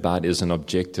talking about is an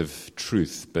objective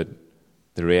truth, but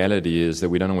the reality is that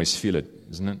we don't always feel it,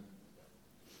 isn't it?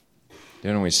 We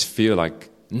don't always feel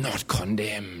like not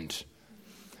condemned,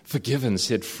 forgiven,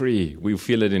 set free. We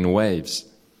feel it in waves.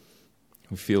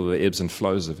 We feel the ebbs and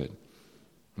flows of it.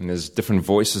 And there's different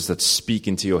voices that speak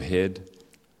into your head.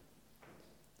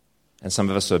 And some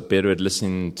of us are better at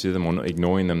listening to them or not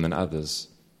ignoring them than others.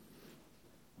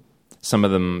 Some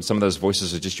of those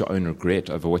voices are just your own regret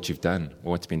over what you've done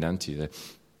or what's been done to you.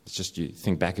 It's just you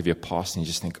think back of your past and you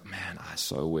just think, man, I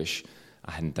so wish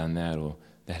I hadn't done that, or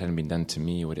that hadn't been done to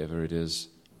me, or whatever it is.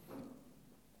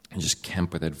 And just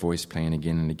camp with that voice playing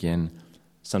again and again.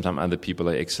 Sometimes other people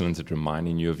are excellent at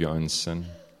reminding you of your own sin.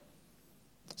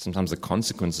 Sometimes the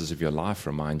consequences of your life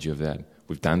remind you of that.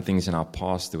 We've done things in our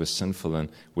past that were sinful, and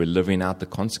we're living out the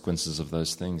consequences of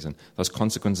those things. And those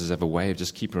consequences have a way of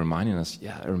just keep reminding us,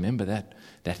 yeah, remember that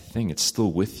thing. It's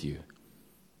still with you.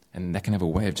 And that can have a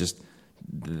way of just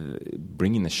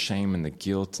bringing the shame and the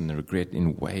guilt and the regret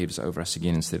in waves over us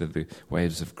again instead of the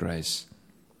waves of grace.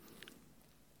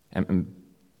 And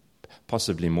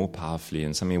possibly more powerfully,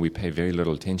 and something we pay very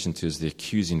little attention to, is the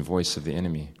accusing voice of the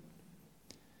enemy.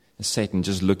 It's Satan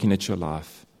just looking at your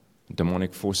life,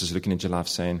 demonic forces looking at your life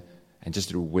saying, and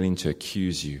just willing to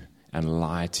accuse you and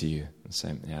lie to you and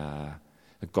say, yeah,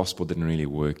 the gospel didn't really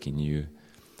work in you.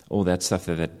 All that stuff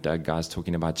that guy's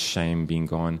talking about, shame being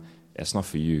gone, that's not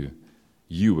for you.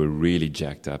 You were really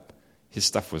jacked up. His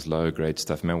stuff was lower grade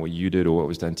stuff. Man, what you did or what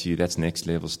was done to you, that's next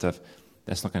level stuff.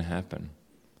 That's not going to happen.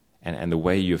 And the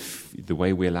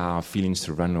way we allow our feelings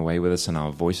to run away with us and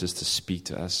our voices to speak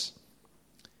to us,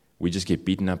 we just get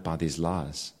beaten up by these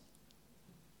lies.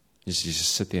 You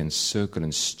just sit there and circle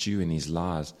and stew in these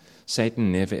lies.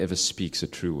 Satan never ever speaks a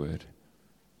true word.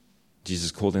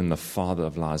 Jesus called him the father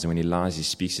of lies. And when he lies, he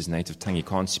speaks his native tongue. He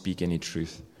can't speak any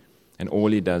truth. And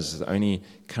all he does, the only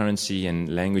currency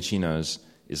and language he knows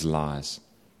is lies.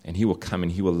 And he will come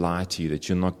and he will lie to you that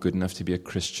you're not good enough to be a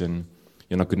Christian.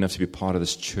 You're not good enough to be part of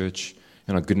this church.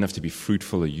 You're not good enough to be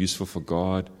fruitful or useful for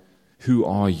God. Who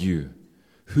are you?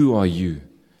 Who are you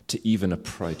to even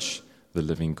approach the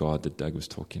living God that Doug was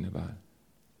talking about?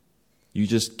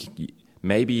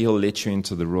 Maybe he'll let you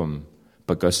into the room,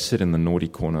 but go sit in the naughty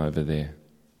corner over there.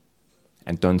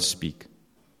 And don't speak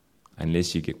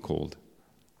unless you get called.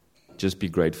 Just be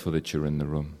grateful that you're in the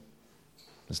room.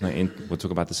 We'll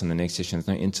talk about this in the next session. There's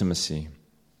no intimacy.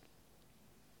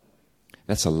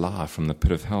 That's a lie from the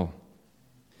pit of hell.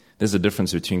 There's a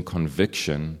difference between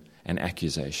conviction and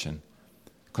accusation.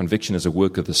 Conviction is a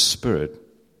work of the Spirit.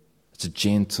 It's a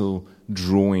gentle,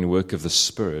 drawing work of the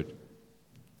Spirit.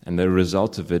 And the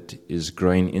result of it is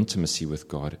growing intimacy with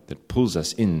God that pulls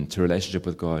us into relationship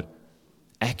with God.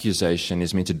 Accusation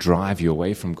is meant to drive you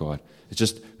away from God. It's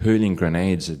just hurling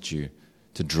grenades at you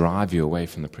to drive you away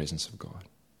from the presence of God.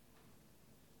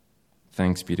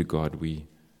 Thanks be to God, we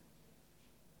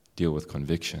deal with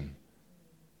conviction.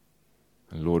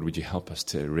 And Lord, would you help us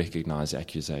to recognize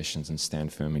accusations and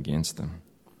stand firm against them?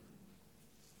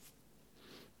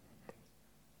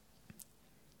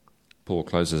 Paul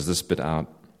closes this bit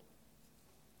out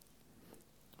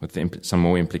with some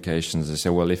more implications. They say,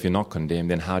 well, if you're not condemned,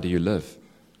 then how do you live?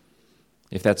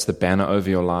 If that's the banner over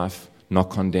your life, not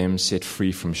condemned, set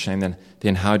free from shame,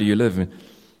 then how do you live?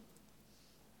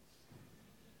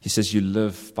 He says you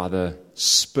live by the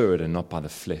Spirit and not by the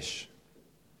flesh.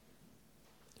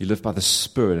 You live by the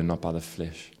Spirit and not by the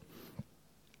flesh.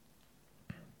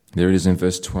 There it is in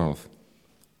verse 12.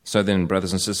 So then,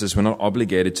 brothers and sisters, we're not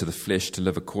obligated to the flesh to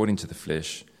live according to the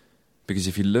flesh, because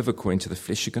if you live according to the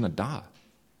flesh, you're going to die.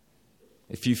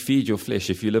 If you feed your flesh,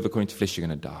 if you live according to the flesh, you're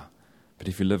going to die. But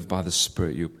if you live by the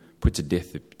Spirit, you put to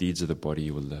death the deeds of the body,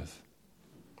 you will live.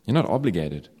 You're not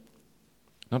obligated.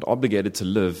 Not obligated to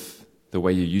live the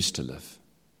way you used to live.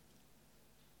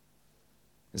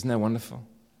 Isn't that wonderful?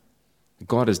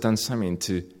 God has done something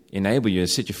to enable you and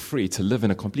set you free to live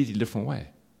in a completely different way.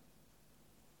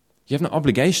 You have no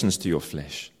obligations to your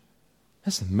flesh.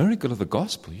 That's the miracle of the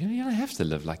gospel. You don't have to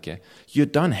live like that. You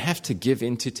don't have to give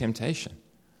in to temptation.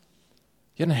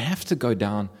 You don't have to go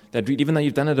down that route, even though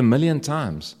you've done it 1,000,000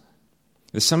 times.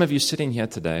 There's some of you sitting here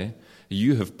today,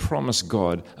 you have promised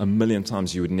God 1,000,000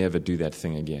 times you would never do that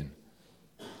thing again.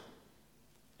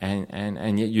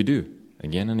 And yet you do,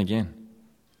 again and again.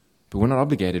 But we're not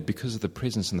obligated because of the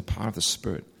presence and the power of the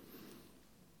Spirit.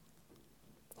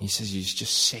 He says you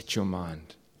just set your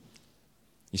mind.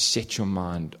 You set your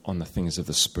mind on the things of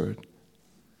the Spirit.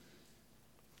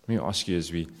 Let me ask you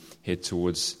as we head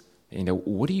towards,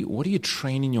 what are you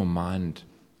training your mind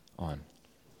on?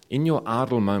 In your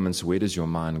idle moments, where does your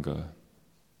mind go?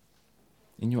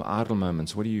 In your idle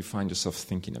moments, what do you find yourself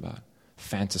thinking about,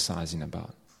 fantasizing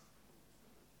about?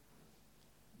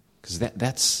 Because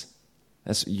that's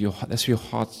where your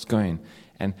heart's going.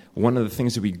 And one of the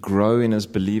things that we grow in as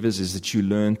believers is that you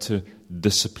learn to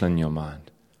discipline your mind.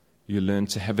 You learn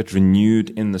to have it renewed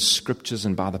in the Scriptures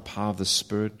and by the power of the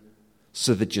Spirit,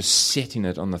 so that you're setting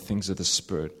it on the things of the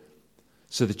Spirit,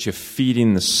 so that you're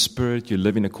feeding the Spirit, you're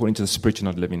living according to the Spirit,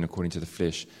 you're not living according to the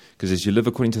flesh. Because as you live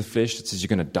according to the flesh, it says you're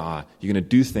going to die. You're going to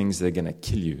do things that are going to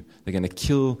kill you. They're going to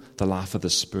kill the life of the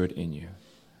Spirit in you.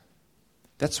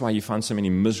 That's why you find so many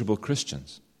miserable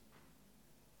Christians.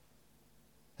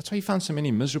 That's why you find so many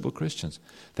miserable Christians.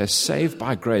 They're saved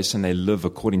by grace and they live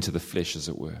according to the flesh, as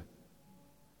it were.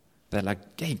 They're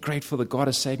like, hey, grateful that God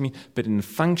has saved me, but in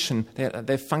function,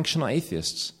 they're functional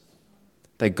atheists.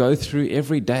 They go through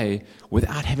every day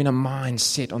without having a mind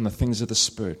set on the things of the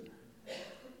Spirit.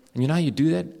 And you know how you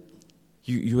do that?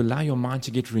 You allow your mind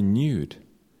to get renewed,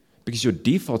 because your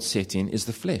default setting is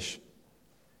the flesh.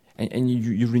 And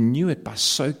you renew it by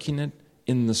soaking it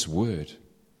in this Word.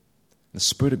 The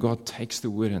Spirit of God takes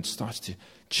the Word and starts to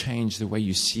change the way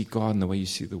you see God and the way you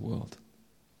see the world.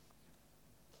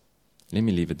 Let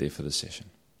me leave it there for this session.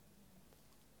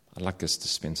 I'd like us to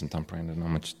spend some time praying. I don't know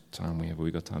how much time we have.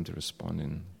 We've got time to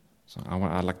respond. So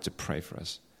I'd like to pray for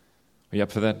us. Are you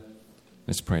up for that?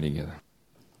 Let's pray together.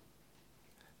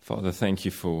 Father, thank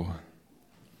you for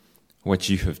what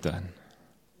you have done.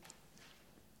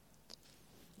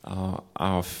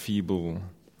 Our feeble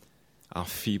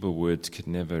words could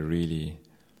never really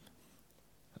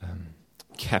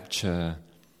capture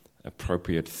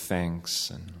appropriate thanks,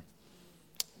 and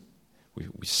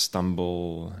we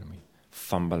stumble and we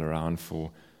fumble around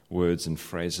for words and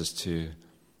phrases to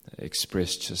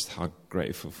express just how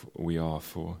grateful we are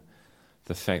for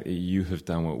the fact that you have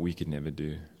done what we could never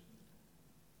do,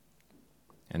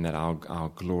 and that our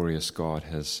glorious God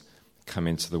has come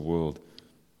into the world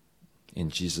in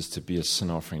Jesus to be a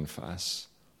sin offering for us,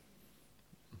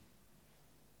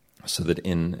 so that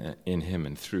in Him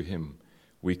and through Him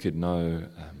we could know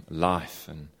life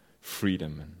and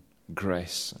freedom and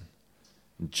grace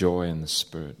and joy in the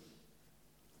Spirit.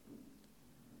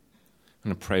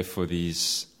 I'm going to pray for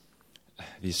these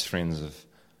friends of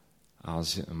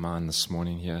ours and mine this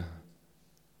morning here.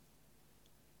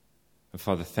 And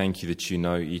Father, thank you that you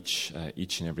know each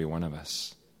and every one of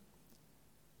us.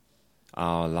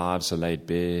 Our lives are laid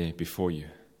bare before you.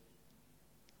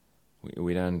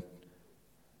 we're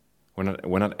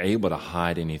not able to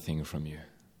hide anything from you.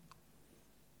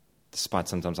 Despite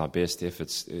sometimes our best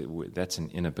efforts, that's an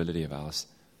inability of ours.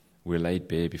 We're laid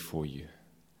bare before you.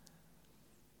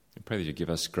 I pray that you give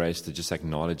us grace to just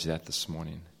acknowledge that this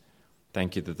morning.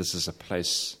 Thank you that this is a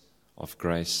place of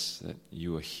grace, that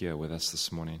you are here with us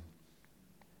this morning.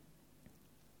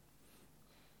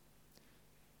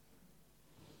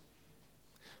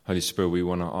 Holy Spirit, we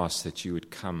want to ask that you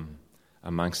would come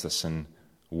amongst us and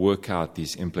work out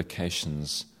these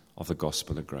implications of the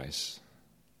gospel of grace.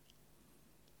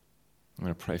 I'm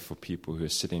going to pray for people who are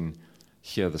sitting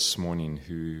here this morning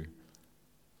who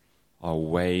are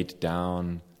weighed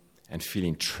down and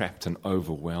feeling trapped and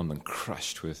overwhelmed and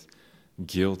crushed with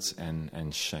guilt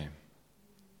and shame.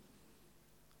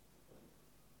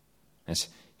 It's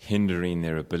hindering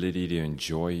their ability to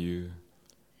enjoy you,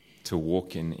 to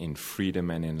walk in freedom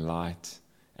and in light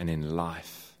and in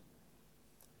life.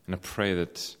 And I pray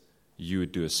that you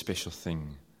would do a special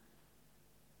thing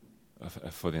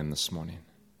for them this morning.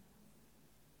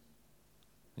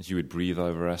 That you would breathe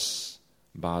over us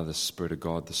by the Spirit of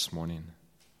God this morning.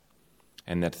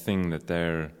 And that thing that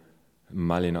they're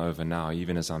mulling over now,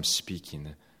 even as I'm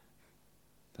speaking,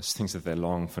 those things that they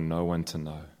long for no one to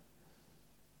know,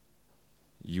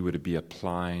 you would be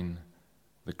applying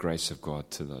the grace of God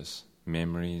to those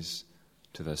memories,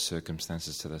 to those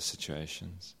circumstances, to those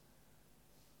situations,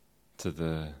 to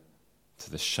the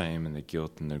shame and the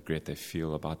guilt and the regret they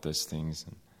feel about those things,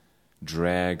 and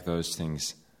drag those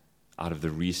things out of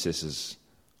the recesses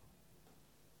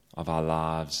of our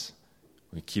lives.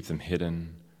 We keep them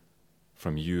hidden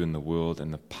from you and the world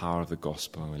and the power of the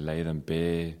gospel, and we lay them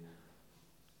bare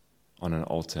on an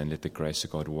altar and let the grace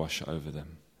of God wash over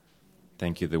them.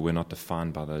 Thank you that we're not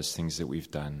defined by those things that we've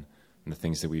done and the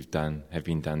things that we've done have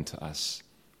been done to us.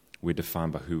 We're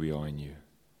defined by who we are in you.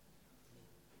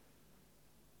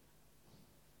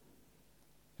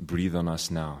 Breathe on us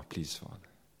now, please, Father.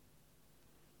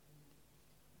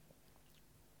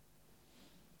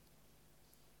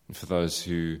 And for those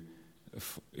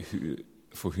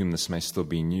for whom this may still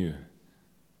be new,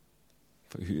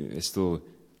 for who are still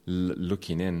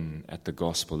looking in at the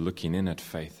gospel, looking in at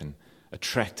faith and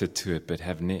attracted to it, but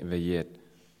have never yet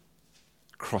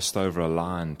crossed over a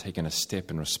line, taken a step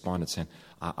and responded, saying,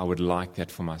 I would like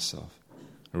that for myself.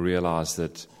 I realize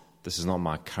that this is not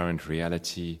my current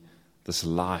reality. This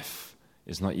life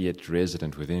is not yet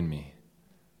resident within me.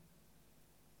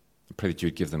 I pray that you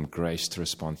would give them grace to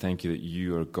respond. Thank you that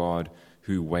you are a God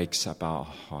who wakes up our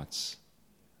hearts.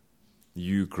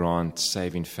 You grant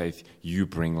saving faith. You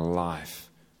bring life.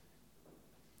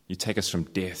 You take us from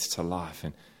death to life,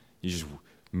 and you just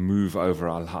move over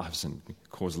our lives and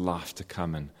cause life to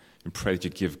come. And pray that you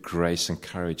give grace and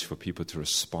courage for people to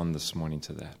respond this morning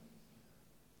to that.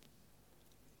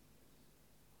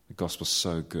 The gospel's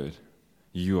so good.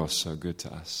 You are so good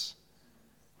to us.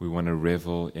 We want to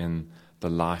revel in the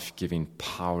life-giving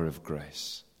power of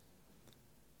grace.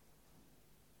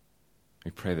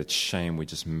 We pray that shame would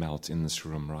just melt in this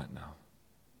room right now.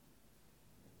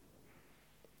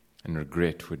 And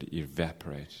regret would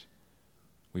evaporate.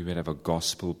 We would have a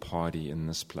gospel party in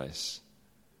this place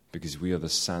because we are the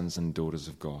sons and daughters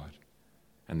of God,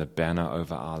 and the banner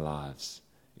over our lives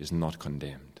is not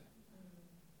condemned.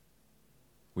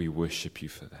 We worship you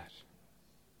for that.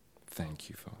 Thank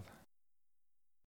you, Father.